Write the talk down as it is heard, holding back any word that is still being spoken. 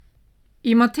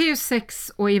I Matteus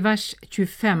 6 og i vers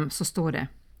 25 så står det,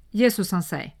 Jesus han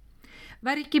sier,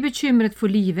 «Vær ikke bekymret for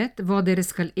livet, hva dere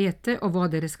skal ete og hva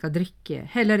dere skal drikke,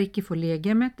 heller ikke for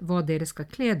legemet, hva dere skal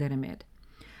kle dere med.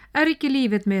 Er ikke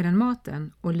livet mer enn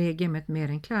maten, og legemet mer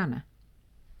enn klærne?»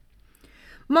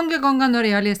 Mange ganger når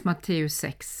jeg har lest Matteus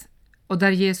 6, og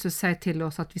der Jesus sier til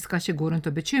oss at vi skal ikke gå rundt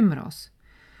og bekymre oss,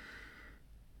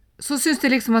 så synes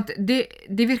jeg liksom at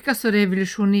det virker så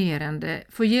revolusjonerende.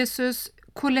 For Jesus,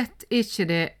 hvor lett er ikke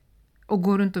det å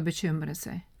gå rundt og bekymre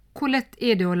seg? Hvor lett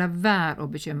er det å la være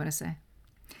å bekymre seg?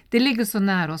 Det ligger så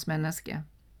nær oss mennesker.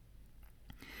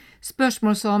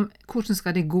 Spørsmål som, hvordan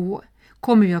skal det gå?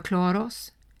 Kommer vi å klare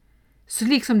oss?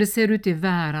 Slik som det ser ut i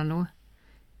verden nå,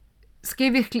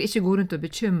 skal jeg virkelig ikke gå rundt og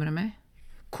bekymre meg?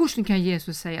 Hvordan kan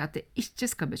Jesus si at jeg ikke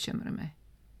skal bekymre meg?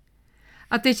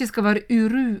 At jeg ikke skal være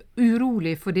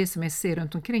urolig for det som jeg ser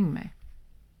rundt omkring meg?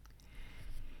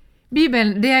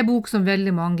 Bibelen, det er en bok som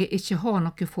veldig mange ikke har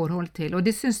noe forhold til, og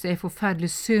det synes jeg er forferdelig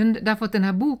synd, derfor at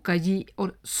denne boka gir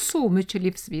så mye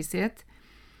livsvishet,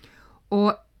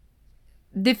 og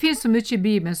det finnes så mye i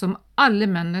Bibelen som alle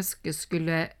mennesker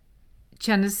skulle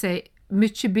kjenne seg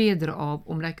mye bedre av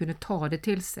om de kunne ta det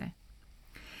til seg.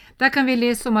 Der kan vi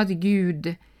lese om at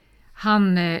Gud,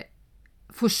 han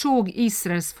forsåg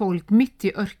Israels folk midt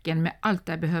i ørken med alt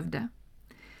de behøvde.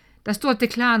 Det står til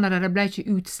klærne der de ble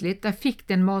ikke utslitt, de fikk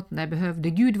den maten de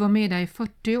behøvde. Gud var med dem i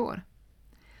 40 år.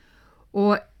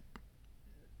 Og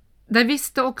de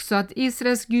visste også at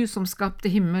Israels Gud som skapte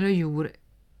himmel og jord,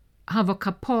 han var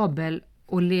kapabel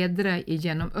å lede dem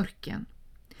gjennom ørken.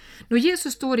 Når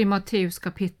Jesus står i Matteus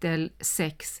kapittel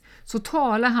 6, så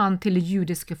taler han til det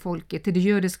judiske folket, til det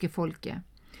jødiske folket.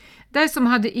 De som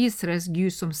hadde Israels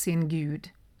Gud som sin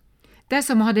Gud. De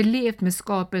som hadde levd med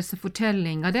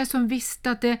skapelsefortellinger, de som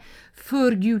visste at det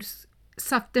før Gud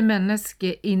satte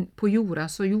mennesket inn på jorda,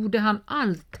 så gjorde han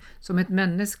alt som et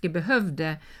menneske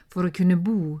behøvde for å kunne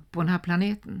bo på denne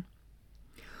planeten.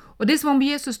 Og det er som om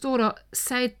Jesus står og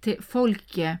sier til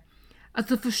folket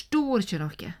at de forstår ikke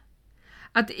dere.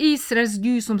 At Israels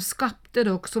Gud som skapte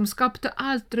dere, som skapte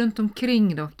alt rundt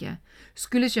omkring dere,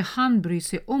 skulle ikke han bry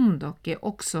seg om dere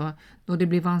også når det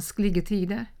blir vanskelige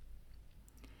tider?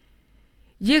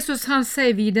 Jesus han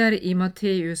sier videre i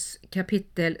Matteus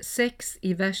kapittel 6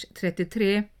 i vers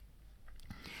 33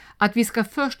 at vi skal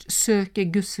først søke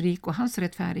Guds rik og hans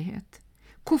rettferdighet.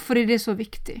 Hvorfor er det så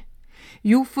viktig?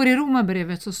 Jo, for i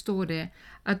Romerbrevet så står det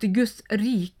at Guds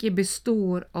rike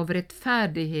består av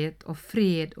rettferdighet og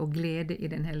fred og glede i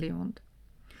den hellige ånd.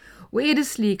 Og er det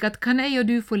slik at kan jeg og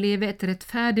du få leve et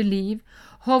rettferdig liv,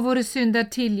 ha våre synder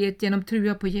tilgitt gjennom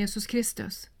trua på Jesus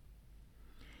Kristus?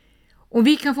 Om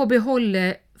vi kan få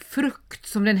beholde frukt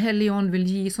som den hellige ånd vil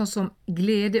gi, sånn som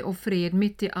glede og fred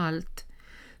midt i alt,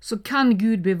 så kan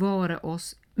Gud bevare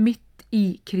oss midt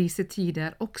i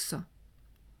krisetider også.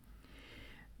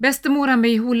 Bestemora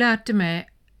mi, hun lærte meg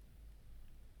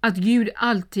at Gud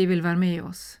alltid vil være med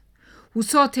oss. Hun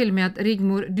sa til meg at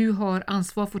Rigmor, du har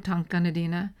ansvar for tankene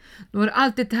dine. Når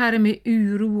alt dette her med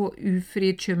uro og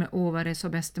ufrid kommer over deg,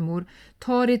 sa bestemor,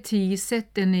 ta deg tid,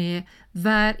 sett deg ned,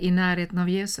 vær i nærheten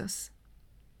av Jesus.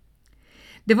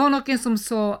 Det var noen som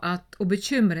sa at å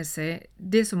bekymre seg,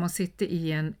 det som å sitte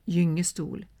i en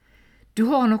gyngestol. Du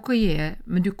har noe å gjøre,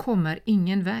 men du kommer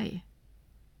ingen vei.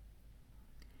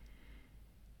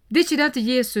 Det er ikke det at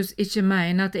Jesus ikke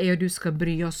mener at jeg og du skal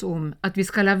bry oss om, at vi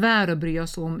skal la være å bry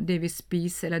oss om det vi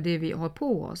spiser eller det vi har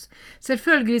på oss.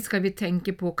 Selvfølgelig skal vi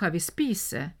tenke på hva vi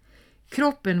spiser.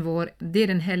 Kroppen vår, det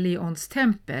er den hellige ånds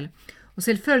tempel, og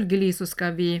selvfølgelig så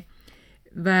skal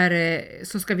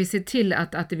vi se til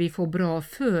at vi får bra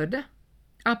føde.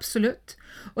 Absolutt.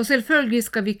 Og selvfølgelig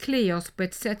skal vi kle oss på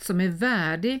et sett som er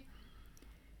verdig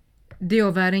det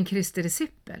å være en Kristi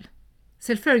disippel.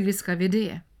 Selvfølgelig skal vi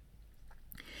det.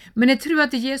 Men jeg tror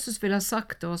at Jesus vil ha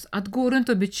sagt til oss at gå rundt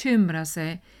og bekymre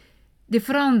seg, det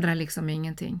forandrer liksom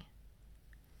ingenting.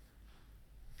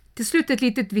 Til slutt et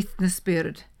litet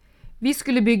vitnesbyrd. Vi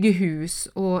skulle bygge hus,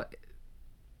 og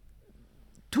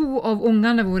 2 av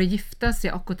ungene våre gifta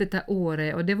seg akkurat dette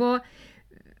året, og det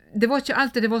var ikke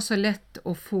alltid det var så lett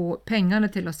å få pengene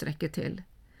til å strekke til.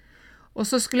 Og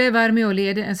så skulle jeg være med å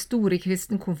lede en stor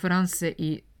kristen konferanse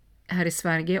her i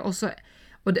Sverige,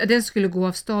 og den skulle gå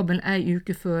av stabelen en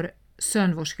uke før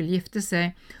sønnen vår skulle gifte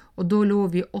seg, og da lå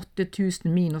vi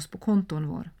 8000 minus på kontoen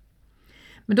vår.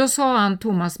 Men da sa han,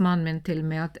 Thomas, mannen min, til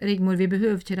meg at Rigmor, vi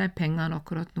behøver ikke de pengene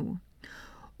akkurat nå.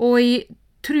 Og i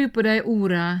tro på de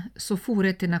ordene, så for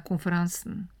jeg til denne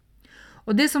konferansen.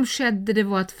 Og det som skjedde, det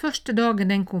var at første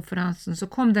dagen den konferansen, så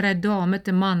kom det en dame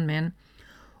til mannen min,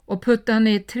 og puttet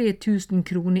ned 3000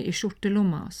 kroner i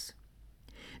skjortelomma hans.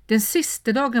 Den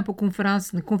siste dagen på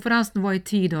konferansen var i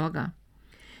 10 dager.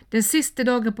 Den siste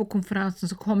dagen på konferansen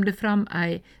så kom det fram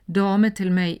ei dame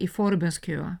til meg i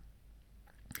forbønnskøa.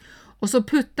 Og så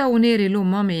putta hun ned i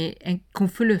lomma mi en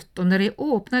konvolutt, og når jeg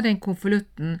åpnet den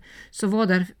konvolutten, så var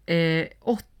det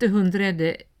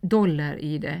 $800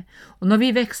 i det. Og når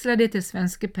vi vekslet det til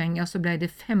svenske penger, så ble det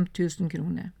 5.000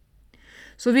 kroner.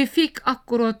 Så vi fikk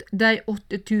akkurat de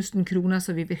 8.000 kroner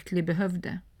som vi virkelig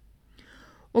behøvde.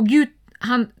 Og Gud,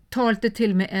 han talte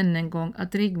til meg en gang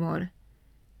at Rigmor,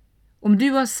 om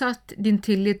du har satt din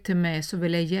tillit til meg, så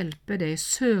vil jeg hjelpe deg.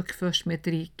 Søk først mitt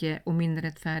rike og min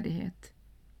rettferdighet.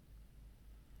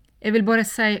 Jeg vil bare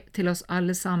si til oss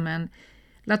alle sammen,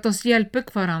 lat oss hjelpe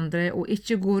hverandre og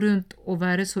ikke gå rundt og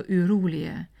være så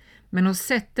urolige, men å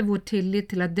sette vår tillit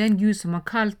til at den Gud som har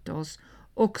kalt oss,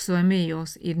 også er med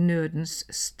oss i nødens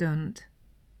stund.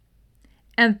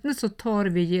 Enten så tar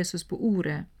vi Jesus på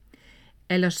ordet,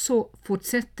 eller så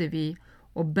fortsetter vi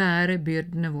å bære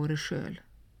byrdene våre selv.